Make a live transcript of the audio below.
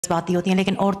जज्बाती होती हैं,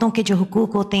 लेकिन औरतों के जो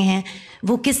हुकूक होते हैं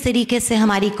वो किस तरीके से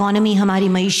हमारी इकॉनमी, हमारी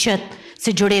मईशत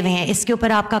से जुड़े हुए हैं, इसके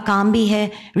ऊपर आपका काम भी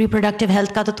है, रिप्रोडक्टिव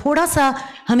हेल्थ का। तो थोड़ा सा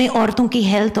हमें औरतों की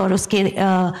हेल्थ और उसके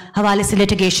हवाले से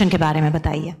लिटिगेशन के बारे में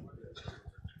बताइए।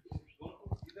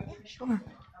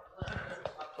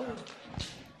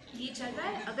 ये चल रहा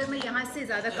है, अगर मैं यहाँ से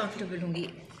ज़्यादा कंफर्टेबल होंगी।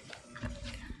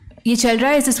 ये चल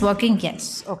रहा है, is this working?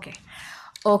 Yes, okay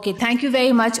okay, thank you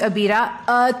very much Abira.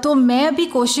 तो मैं अभी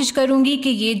कोशिश करूँगी कि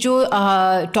ये जो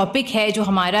टॉपिक है, जो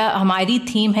हमारी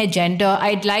थीम है gender,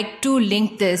 I'd like to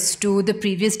link this to the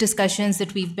previous discussions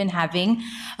that weave been having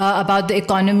about the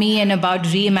economy and about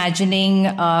reimagining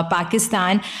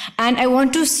Pakistan. And I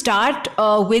want to start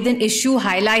with an issue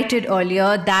highlighted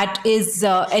earlier that is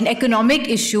an economic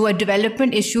issue, a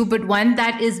development issue, but one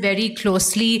that is very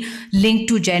closely linked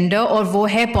to gender, और वो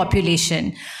है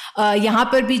population. यहाँ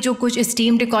पर भी जो कुछ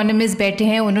इस्टीम्ड economist बैठे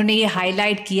हैं उन्होंने ये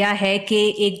हाईलाइट किया है कि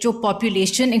एक जो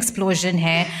पॉपुलेशन एक्सप्लोजन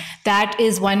है, that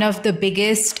is one of the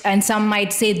biggest and some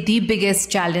might say the biggest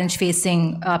challenge facing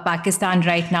Pakistan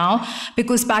right now,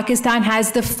 because Pakistan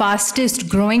has the fastest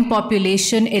growing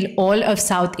population in all of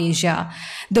South Asia.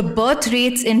 The birth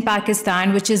rates in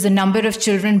Pakistan, which is the number of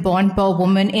children born per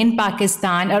woman in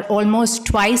Pakistan, are almost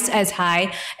twice as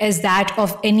high as that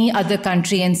of any other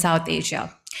country in South Asia.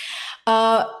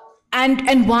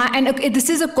 And why? And this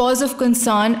is a cause of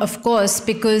concern, of course,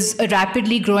 because a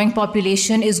rapidly growing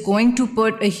population is going to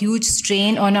put a huge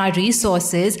strain on our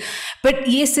resources. But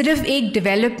ये सिर्फ एक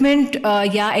development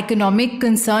या economic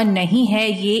concern नहीं है,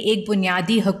 ये एक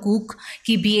बुनियादी हकूक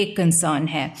की भी एक concern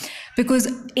है. Because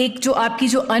एक जो आपकी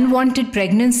जो unwanted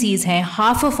pregnancies हैं,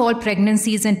 half of all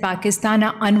pregnancies in Pakistan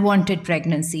are unwanted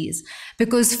pregnancies.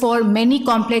 Because for many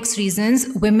complex reasons,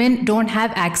 women don't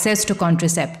have access to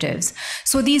contraceptives.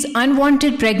 So these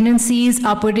unwanted pregnancies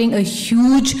are putting a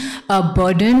huge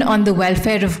burden on the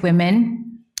welfare of women.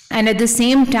 And at the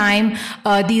same time,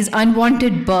 these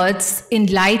unwanted births, in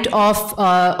light of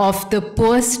the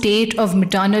poor state of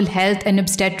maternal health and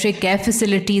obstetric care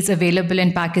facilities available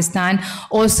in Pakistan,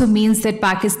 also means that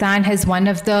Pakistan has one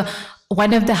of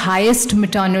the highest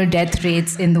maternal death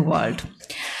rates in the world.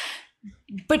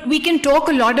 But we can talk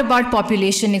a lot about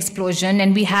population explosion,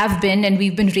 and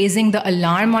we've been raising the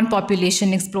alarm on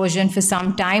population explosion for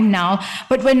some time now,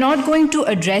 but we're not going to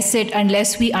address it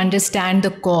unless we understand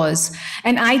the cause.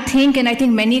 And I think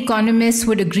many economists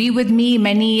would agree with me,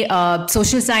 many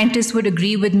social scientists would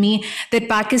agree with me, that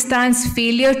Pakistan's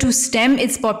failure to stem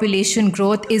its population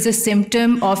growth is a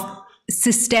symptom of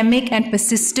systemic and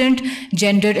persistent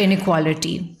gender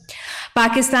inequality.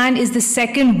 Pakistan is the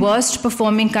second worst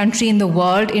performing country in the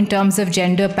world in terms of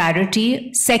gender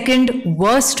parity, second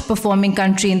worst performing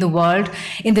country in the world.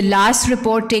 In the last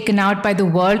report taken out by the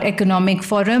World Economic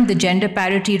Forum, the Gender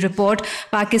Parity Report,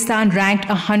 Pakistan ranked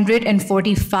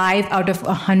 145 out of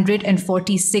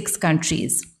 146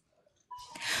 countries.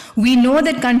 We know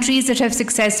that countries that have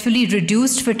successfully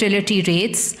reduced fertility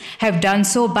rates have done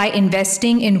so by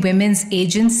investing in women's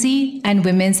agency and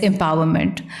women's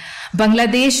empowerment.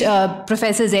 Bangladesh,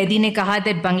 Professor Zaidi ne kaha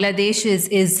that Bangladesh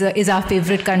is our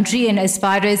favorite country, and as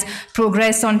far as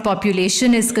progress on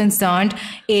population is concerned,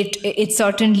 it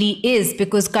certainly is,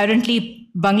 because currently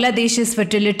Bangladesh's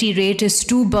fertility rate is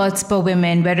 2 births per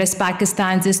woman, whereas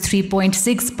Pakistan's is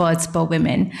 3.6 births per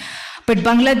woman. But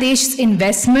Bangladesh's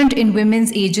investment in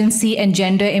women's agency and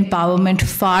gender empowerment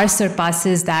far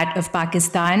surpasses that of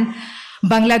Pakistan.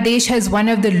 Bangladesh has one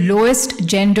of the lowest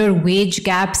gender wage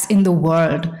gaps in the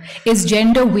world. Its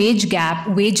gender wage gap,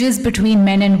 wages between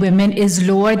men and women, is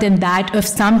lower than that of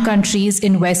some countries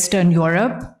in Western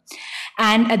Europe.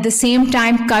 And at the same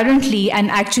time, currently, and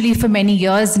actually for many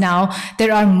years now,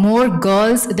 there are more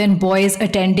girls than boys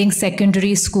attending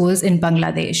secondary schools in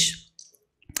Bangladesh.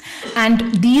 And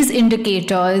these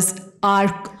indicators are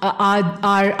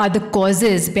the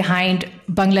causes behind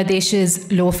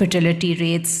Bangladesh's low fertility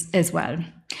rates as well.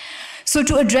 So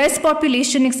to address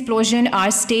population explosion,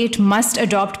 our state must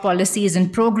adopt policies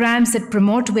and programs that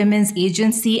promote women's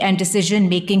agency and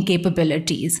decision-making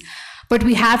capabilities. But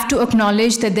we have to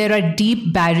acknowledge that there are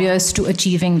deep barriers to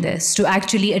achieving this, to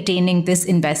actually attaining this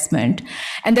investment.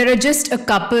 And there are just a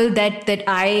couple that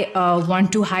I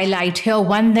want to highlight here.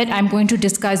 One that I'm going to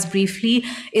discuss briefly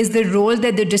is the role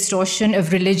that the distortion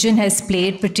of religion has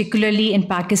played, particularly in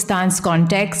Pakistan's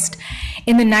context.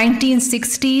 In the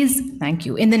 1960s,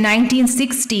 in the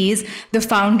 1960s, the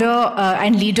founder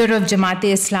and leader of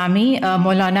Jamaat-e-Islami,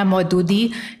 Maulana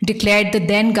Maududi, declared the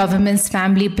then government's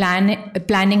family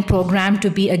planning program to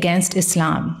be against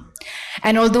Islam.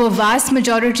 And although a vast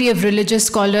majority of religious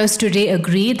scholars today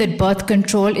agree that birth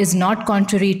control is not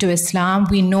contrary to Islam,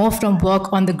 we know from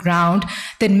work on the ground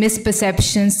that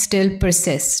misperceptions still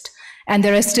persist. And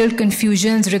there are still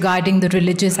confusions regarding the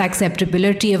religious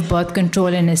acceptability of birth control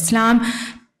in Islam.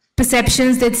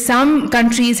 Perceptions that some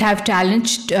countries have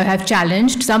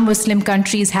challenged, some Muslim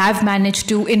countries have managed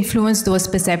to influence those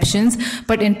perceptions,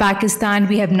 but in Pakistan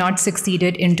we have not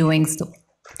succeeded in doing so.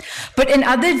 But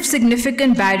another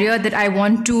significant barrier that I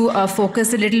want to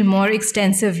focus a little more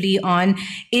extensively on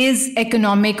is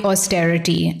economic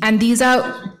austerity. And these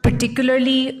are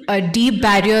particularly deep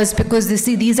barriers because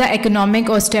these are economic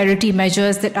austerity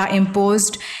measures that are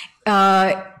imposed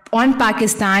on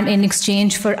Pakistan in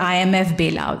exchange for IMF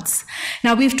bailouts.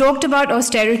 Now, we've talked about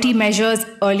austerity measures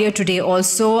earlier today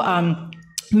also.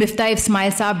 Miftah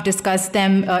Ismail Saab discussed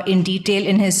them in detail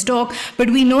in his talk, but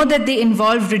we know that they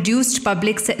involve reduced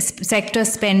public sector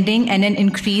spending and an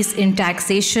increase in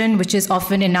taxation, which is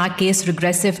often, in our case,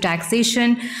 regressive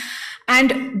taxation.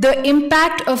 And the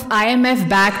impact of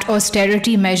IMF-backed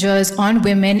austerity measures on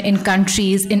women in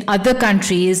other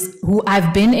countries who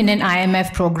have been in an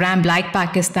IMF program like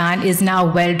Pakistan is now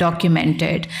well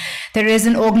documented. There is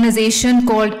an organization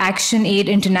called Action Aid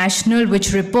International,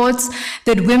 which reports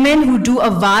that women who do a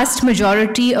vast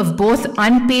majority of both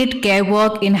unpaid care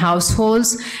work in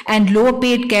households and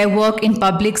low-paid care work in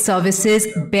public services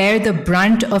bear the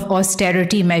brunt of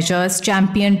austerity measures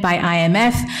championed by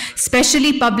IMF,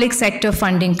 especially public sector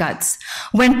funding cuts.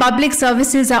 When public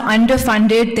services are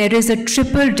underfunded, there is a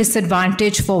triple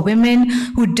disadvantage for women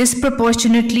who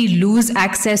disproportionately lose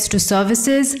access to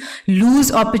services,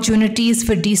 lose opportunities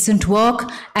for decent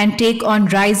work, and take on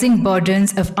rising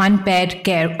burdens of unpaid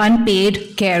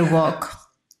care work.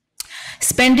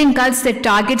 Spending cuts that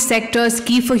target sectors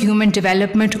key for human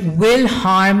development will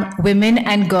harm women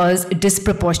and girls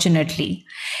disproportionately.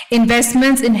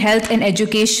 Investments in health and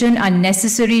education are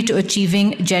necessary to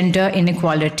achieving gender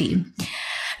inequality.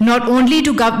 Not only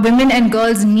do women and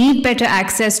girls need better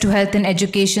access to health and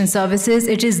education services,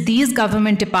 it is these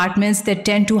government departments that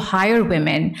tend to hire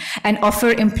women and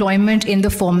offer employment in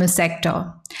the formal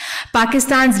sector.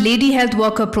 Pakistan's Lady Health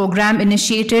Worker Program,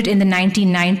 initiated in the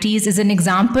 1990s, is an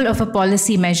example of a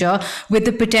policy measure with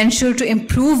the potential to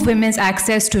improve women's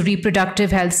access to reproductive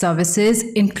health services,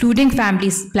 including family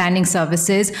planning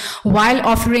services, while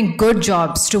offering good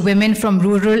jobs to women from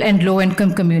rural and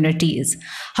low-income communities.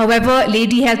 However,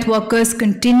 lady health workers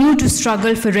continue to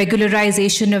struggle for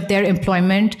regularization of their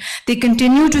employment. They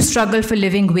continue to struggle for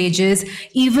living wages,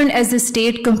 even as the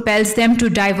state compels them to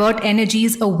divert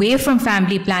energies away from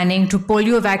family planning to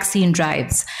polio vaccine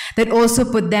drives that also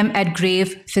put them at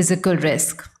grave physical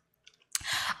risk.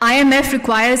 IMF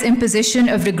requires imposition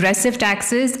of regressive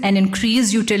taxes and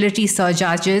increased utility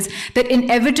surcharges that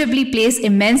inevitably place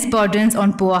immense burdens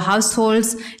on poor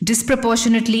households,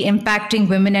 disproportionately impacting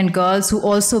women and girls who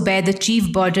also bear the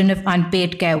chief burden of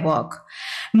unpaid care work.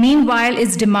 Meanwhile,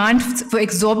 its demand for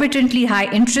exorbitantly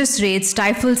high interest rates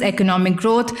stifles economic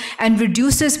growth and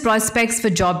reduces prospects for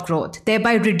job growth,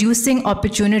 thereby reducing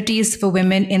opportunities for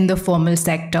women in the formal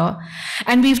sector.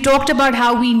 And we've talked about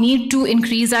how we need to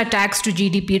increase our tax to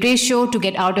GDP ratio to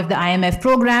get out of the IMF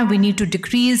program. We need to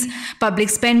decrease public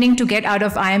spending to get out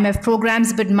of IMF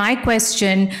programs. But my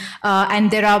question,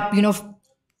 and there are,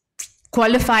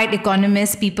 qualified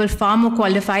economists, people far more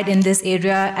qualified in this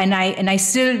area, and I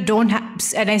still don't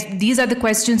have, these are the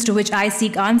questions to which I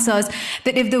seek answers,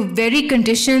 that if the very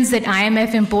conditions that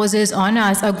IMF imposes on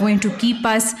us are going to keep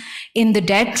us in the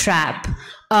debt trap,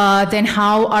 then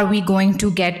how are we going to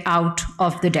get out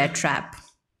of the debt trap?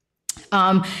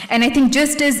 And I think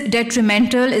just as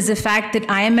detrimental is the fact that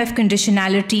IMF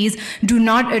conditionalities do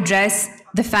not address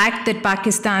the fact that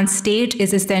Pakistan's state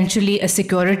is essentially a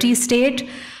security state.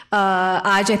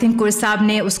 आज I think Kur Saab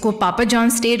ने उसको Papa John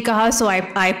state कहा, so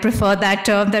I prefer that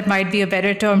term. That might be a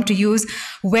better term to use,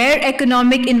 where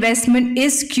economic investment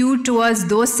is skewed towards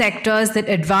those sectors that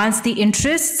advance the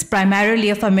interests primarily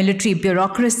of a military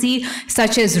bureaucracy,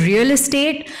 such as real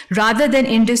estate, rather than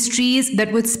industries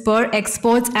that would spur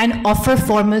exports and offer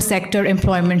formal sector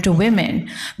employment to women.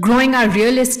 Growing our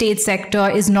real estate sector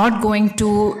is not going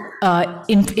to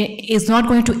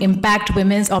impact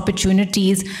women's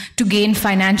opportunities to gain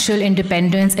financial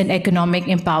independence and economic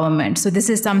empowerment. So this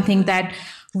is something that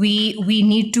we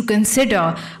need to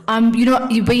consider.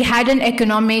 We had an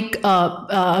economic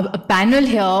panel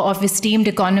here of esteemed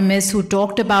economists who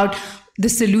talked about the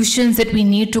solutions that we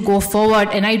need to go forward.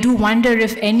 And I do wonder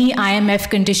if any IMF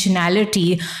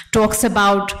conditionality talks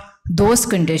about those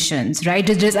conditions, right?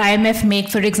 Does IMF make,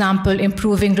 for example,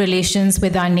 improving relations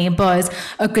with our neighbors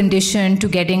a condition to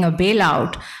getting a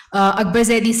bailout? Akbar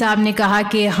Zaidi साहब ने कहा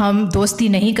कि हम दोस्ती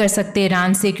नहीं कर सकते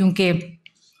Iran से क्योंकि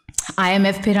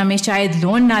IMF फिर हमें शायद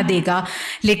लोन ना देगा,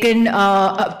 लेकिन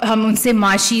हम उनसे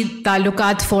माशी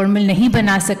ताल्लुकात फॉर्मल नहीं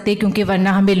बना सकते क्योंकि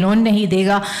वरना हमें लोन नहीं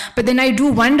देगा. But then I do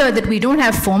wonder that we don't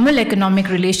have formal economic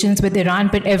relations with Iran,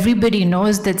 but everybody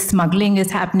knows that smuggling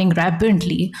is happening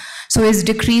rampantly. So is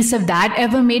decrease of that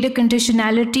ever made a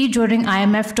conditionality during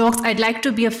IMF talks? I'd like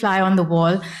to be a fly on the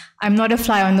wall. I'm not a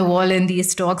fly on the wall in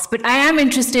these talks, but I am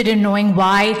interested in knowing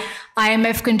why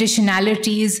IMF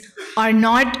conditionalities are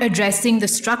not addressing the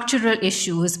structural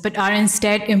issues, but are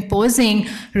instead imposing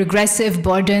regressive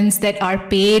burdens that are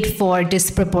paid for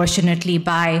disproportionately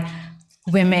by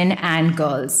women and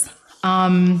girls.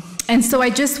 And so I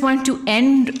just want to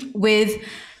end with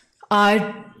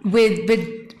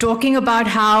talking about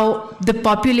how the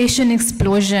population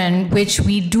explosion, which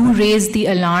we do raise the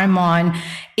alarm on,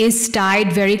 is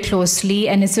tied very closely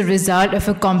and is a result of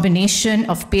a combination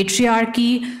of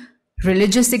patriarchy,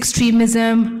 religious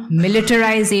extremism,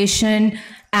 militarization,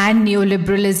 and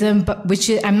neoliberalism, which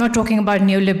is, I'm not talking about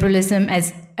neoliberalism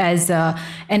as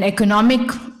an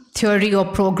economic theory or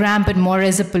program, but more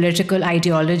as a political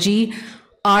ideology.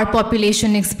 Our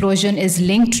population explosion is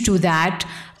linked to that.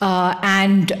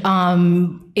 And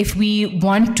if we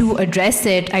want to address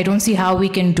it, I don't see how we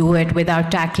can do it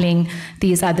without tackling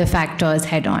these other factors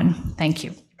head on. Thank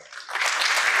you.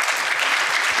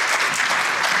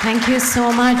 Thank you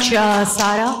so much,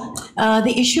 Sara.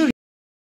 The issue